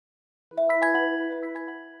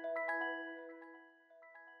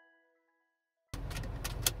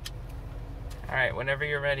Alright, whenever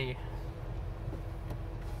you're ready,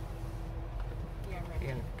 Yeah, I'm ready. you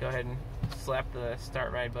can go ahead and slap the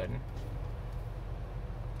start ride button.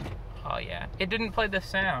 Oh yeah, it didn't play the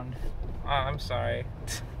sound. Oh, I'm sorry.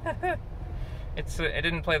 It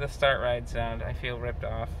didn't play the start ride sound. I feel ripped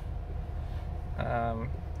off.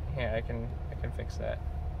 Here, I can fix that.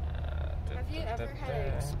 Have you ever had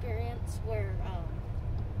an experience where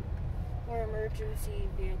emergency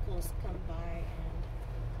vehicles come by and?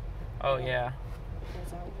 Oh yeah.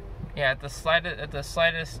 Does that work? Yeah, at the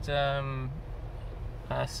slightest sign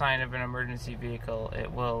of an emergency vehicle,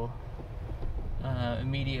 it will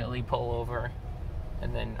immediately pull over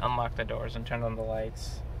and then unlock the doors and turn on the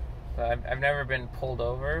lights. So I've never been pulled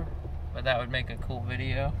over, but that would make a cool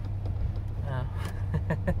video.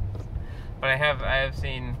 But I have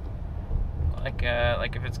seen like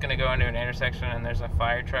if it's gonna go into an intersection and there's a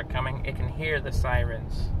fire truck coming, it can hear the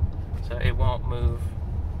sirens, so it won't move.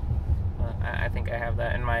 I think I have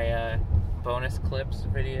that in my bonus clips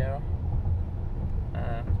video.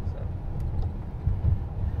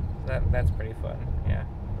 So that's pretty fun. Yeah,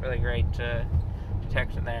 really great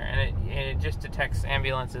detection there, and it just detects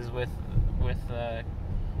ambulances with the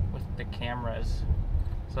cameras,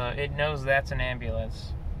 so it knows that's an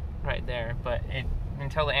ambulance right there. But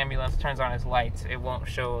until the ambulance turns on its lights, it won't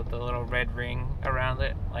show the little red ring around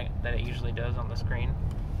it like that it usually does on the screen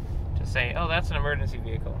to say, oh, that's an emergency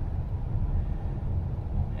vehicle.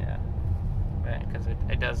 Yeah, because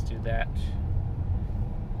it does do that.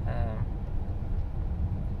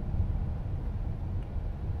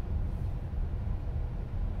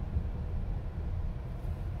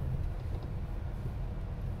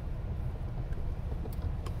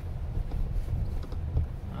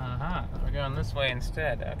 We're going this way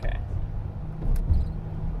instead. Okay.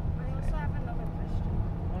 I also have another question.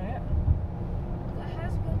 Oh yeah. What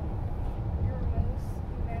has been your most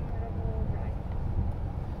memorable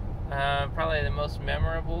ride? Probably the most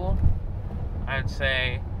memorable, I'd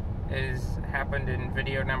say, happened in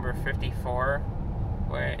video number 54,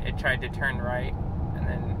 where it tried to turn right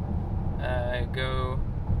and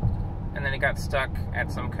then it got stuck at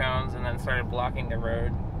some cones and then started blocking the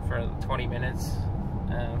road for 20 minutes.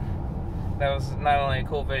 That was not only a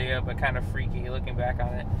cool video, but kind of freaky looking back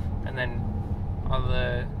on it. And then all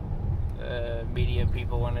the media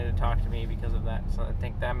people wanted to talk to me because of that, so I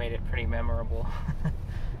think that made it pretty memorable.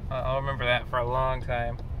 I'll remember that for a long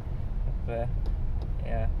time. But,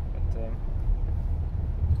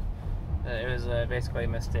 it was basically a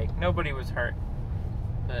mistake. Nobody was hurt,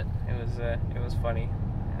 but it was funny.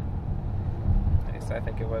 Yeah. At least I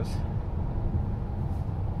think it was.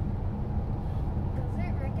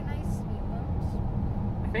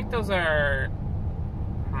 I think those are,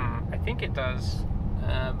 I think it does,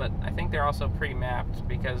 but I think they're also pre-mapped,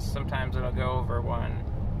 because sometimes it'll go over one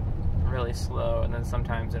really slow, and then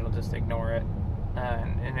sometimes it'll just ignore it,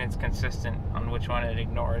 and it's consistent on which one it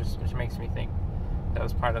ignores, which makes me think that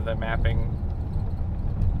was part of the mapping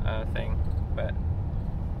thing, but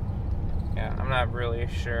yeah, I'm not really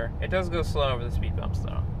sure. It does go slow over the speed bumps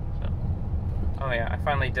though, so. Oh yeah, I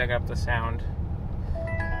finally dug up the sound.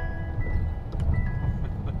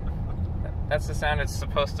 That's the sound it's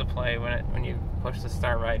supposed to play when you push the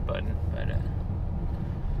start ride button, but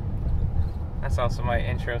that's also my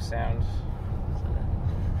intro sound.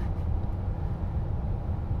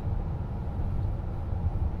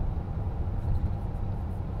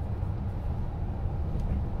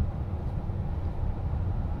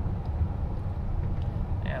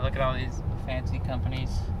 Yeah, look at all these fancy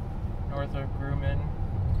companies. Northrop Grumman,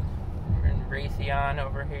 and Raytheon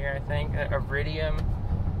over here, I think. Iridium.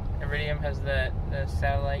 Iridium has the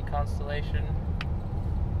satellite constellation.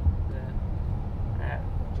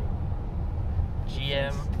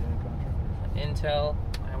 GM, Intel.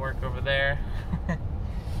 I work over there.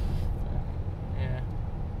 Yeah.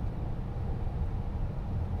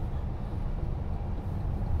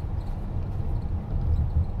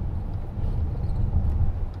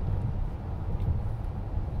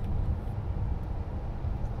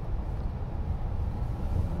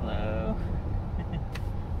 Hello.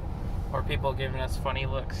 Or people giving us funny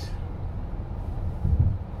looks.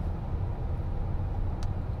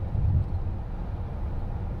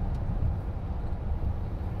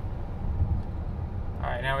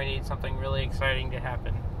 Alright, now we need something really exciting to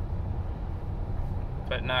happen.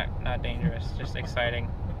 But not dangerous, just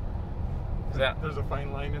exciting. There's a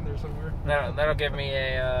fine line in there somewhere. That'll give me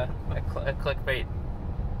a clickbait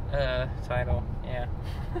title, yeah.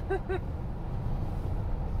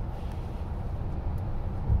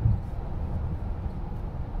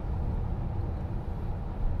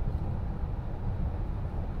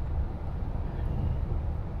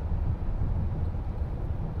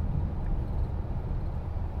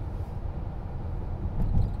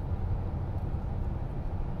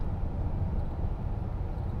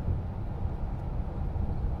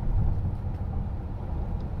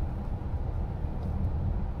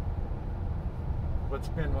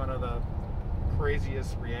 What's been one of the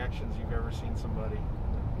craziest reactions you've ever seen somebody?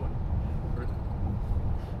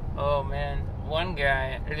 Oh man, one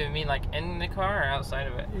guy. Did you mean like in the car or outside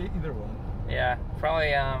of it? Either one. Yeah,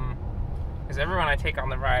 probably. Because everyone I take on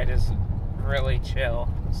the ride is really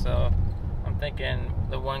chill. So I'm thinking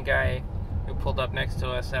the one guy who pulled up next to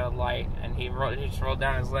us at a light, and he just rolled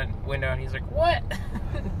down his window, and he's like, "What?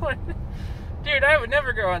 What? Dude, I would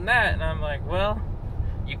never go on that." And I'm like, "Well,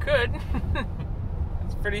 you could.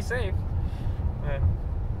 It's pretty safe." But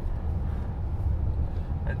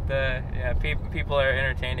yeah, people are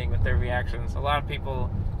entertaining with their reactions. A lot of people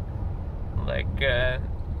like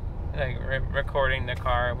recording the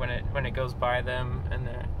car when it goes by them, and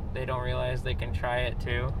they don't realize they can try it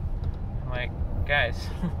too. I'm like, guys,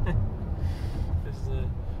 this is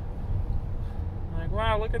I'm like,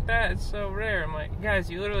 wow, look at that, it's so rare. I'm like, guys,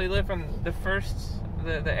 you literally live in the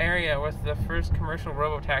area with the first commercial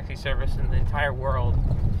robotaxi service in the entire world.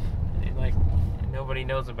 And, like, nobody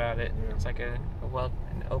knows about it. Yeah. It's like an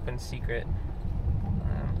open secret.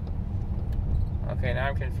 Okay, now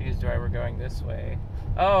I'm confused why we're going this way.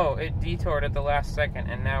 Oh, it detoured at the last second,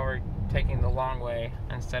 and now we're taking the long way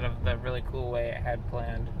instead of the really cool way it had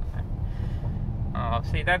planned. Oh,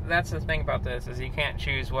 see, that's the thing about this, is you can't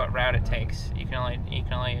choose what route it takes. You can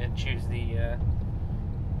only choose the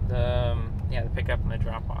pickup and the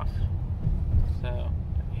drop off. So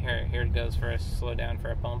here it goes for a slow down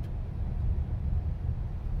for a bump.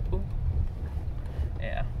 Boop.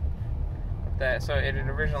 Yeah. So it had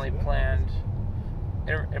originally planned.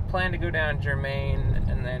 It planned to go down Germain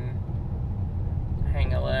and then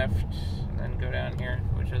hang a left and then go down here,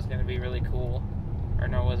 which was going to be really cool. Or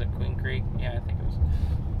no, was it Queen Creek? Yeah, I think it was.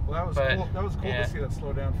 Well, that was cool. That was cool yeah. to see that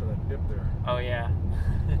slow down for that dip there. Oh yeah.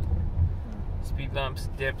 Speed bumps,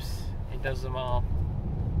 dips, it does them all,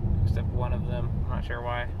 except one of them. I'm not sure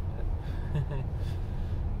why.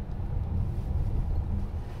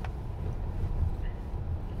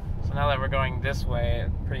 So now that we're going this way,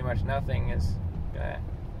 pretty much nothing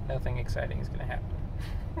exciting is gonna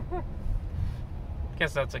happen.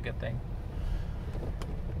 Guess that's a good thing.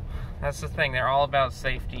 That's the thing. They're all about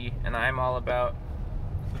safety, and I'm all about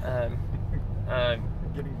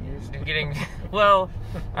getting. Well,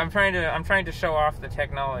 I'm trying to show off the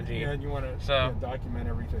technology. Yeah, and you want to document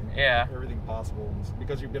everything. Yeah. Everything possible,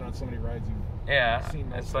 because you've been on so many rides. Yeah. Seen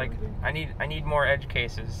most It's of like everything. I need more edge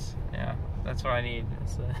cases. Yeah, that's what I need.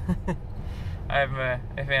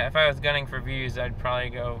 If I was gunning for views, I'd probably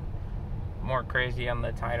go more crazy on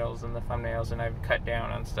the titles and the thumbnails, and I'd cut down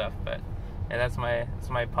on stuff. But yeah, that's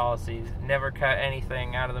my policy. Never cut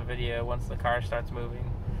anything out of the video once the car starts moving,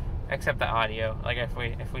 except the audio. Like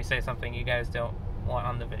if we say something you guys don't want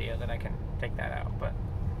on the video, then I can take that out. But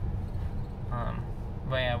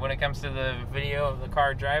yeah, when it comes to the video of the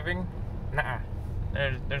car driving, nah.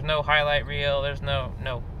 There's no highlight reel. There's no.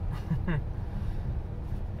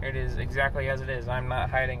 It is exactly as it is. I'm not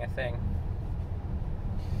hiding a thing.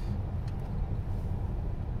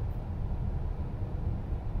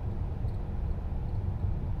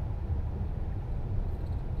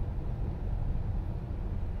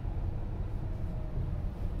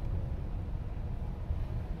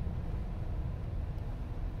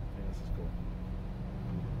 Yeah, this is cool.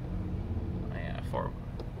 Oh, yeah,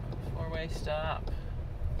 four-way stop.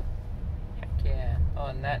 Heck yeah. Oh,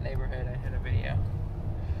 in that neighborhood, I had a video.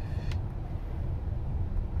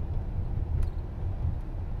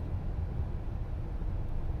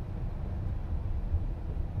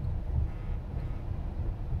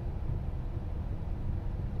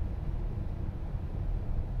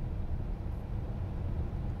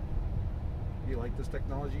 You like this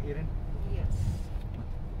technology, Aiden? Yes.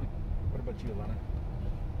 What about you, Alana?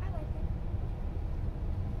 I like it.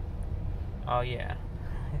 Oh yeah.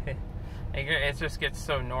 It just gets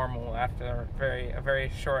so normal after a very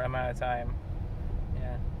short amount of time.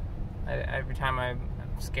 Yeah. Every time I'm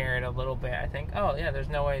scared a little bit, I think, oh yeah, there's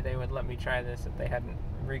no way they would let me try this if they hadn't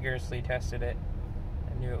rigorously tested it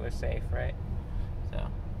and knew it was safe, right? So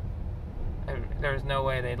there was no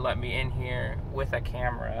way they'd let me in here with a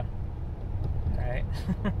camera, right?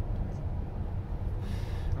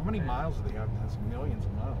 How many miles do they have? That's millions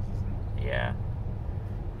of miles, isn't it? Yeah.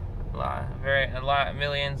 A lot,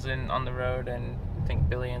 millions on the road, and I think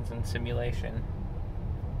billions in simulation.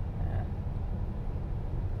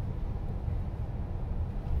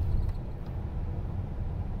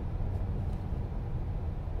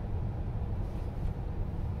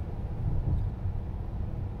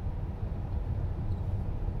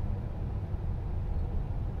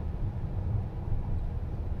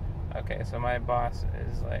 Okay, so my boss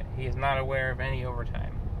is like, he is not aware of any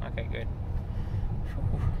overtime. Okay, good.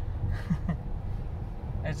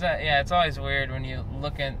 Yeah, it's always weird when you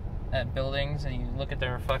look at buildings and you look at the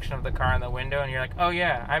reflection of the car in the window and you're like, oh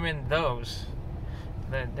yeah, I'm in those.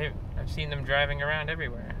 I've seen them driving around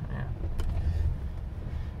everywhere. Yeah.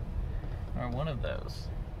 Or one of those.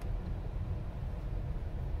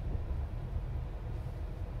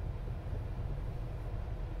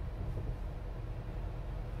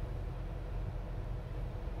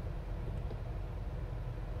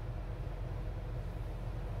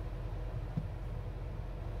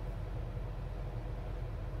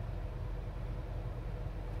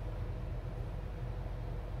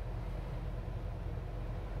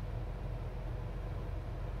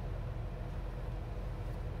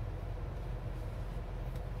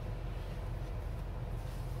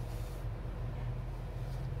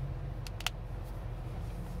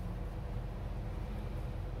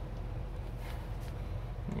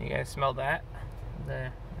 You guys smell that? The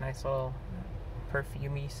nice little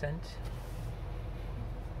perfumey scent?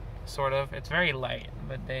 Sort of. It's very light,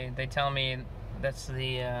 but they tell me that's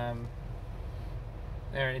the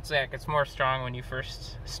it's more strong when you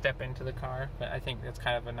first step into the car, but I think that's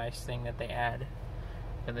kind of a nice thing that they add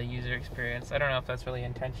for the user experience. I don't know if that's really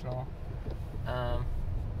intentional,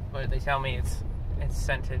 but they tell me it's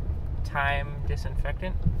scented time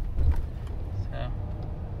disinfectant. So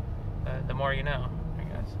the more you know, I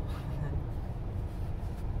guess.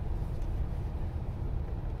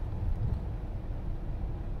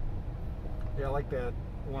 Yeah, I like that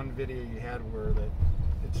one video you had where it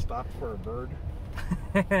stopped for a bird.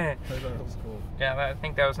 I thought that was cool. Yeah, I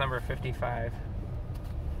think that was number 55.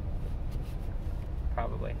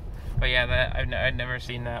 Probably. But yeah, I'd never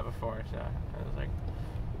seen that before, so I was like,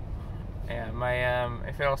 yeah,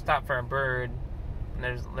 if it'll stop for a bird,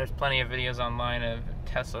 there's plenty of videos online of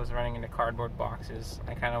Teslas running into cardboard boxes.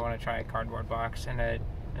 I kind of want to try a cardboard box in a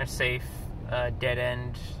safe,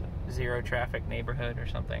 dead-end, zero-traffic neighborhood or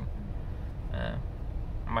something. I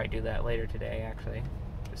might do that later today, actually,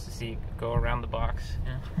 just to go around the box.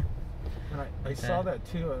 Yeah. And I saw that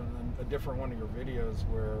too in a different one of your videos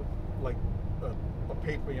where, like, a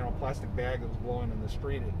paper, plastic bag that was blowing in the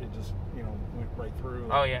street, it just, went right through.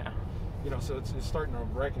 Oh yeah. So it's starting to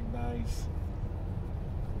recognize,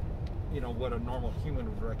 what a normal human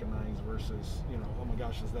would recognize versus, oh my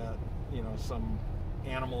gosh, is that, some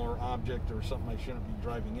animal or object or something I shouldn't be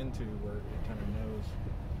driving into, where it kind of knows.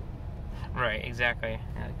 Right, exactly.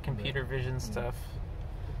 Computer vision stuff.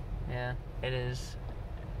 Yeah, it is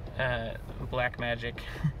black magic.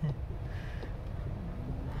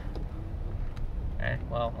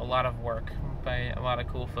 Well, a lot of work by a lot of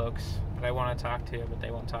cool folks that I want to talk to, but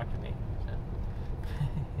they won't talk to me. So.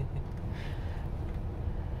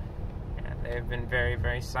 Yeah, they've been very,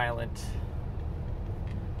 very silent.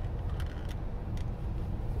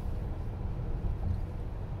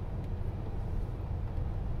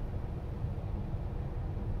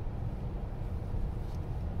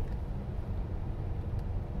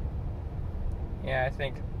 Yeah, I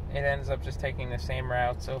think it ends up just taking the same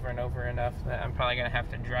routes over and over enough that I'm probably going to have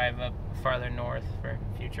to drive up farther north for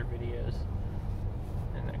future videos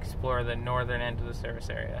and explore the northern end of the service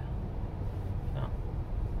area. So, a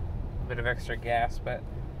bit of extra gas, but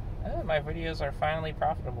my videos are finally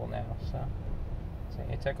profitable now, so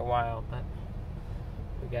it took a while, but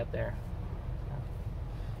we got there. So,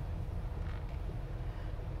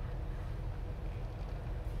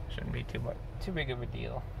 shouldn't be too big of a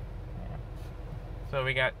deal. So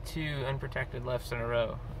we got 2 unprotected lefts in a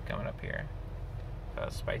row coming up here.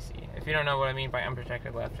 Spicy. If you don't know what I mean by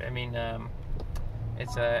unprotected left, I mean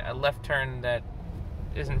it's a left turn that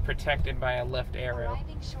isn't protected by a left arrow.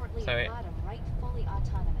 So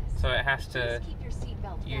it has to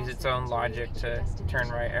use its own logic to turn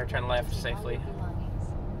right or turn left safely.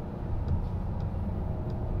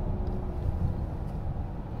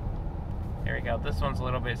 Here we go. This one's a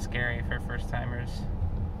little bit scary for first timers.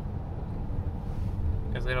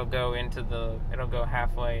 Because it'll go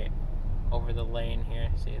halfway over the lane here.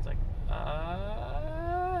 See, it's like,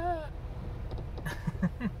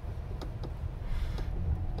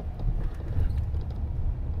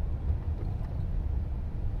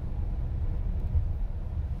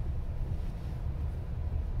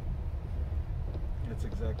 That's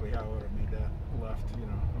exactly how I would have made that left,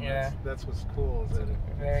 Yeah. That's what's cool. Is that it's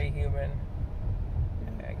very human.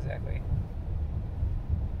 Yeah, exactly.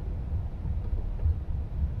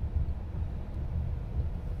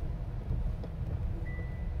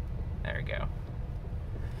 There we go.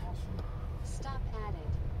 awesome. Stop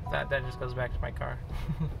added. That just goes back to my car.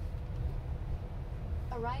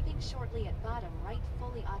 Arriving shortly at bottom right,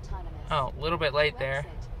 fully autonomous. Oh, a little bit late To there.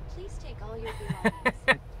 exit, please take all your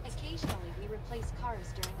belongings. Occasionally, we replace cars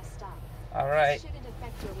during a stop. All right. Shouldn't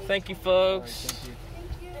affect your weight Thank you, time. folks. All right,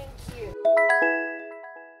 thank you. Thank you.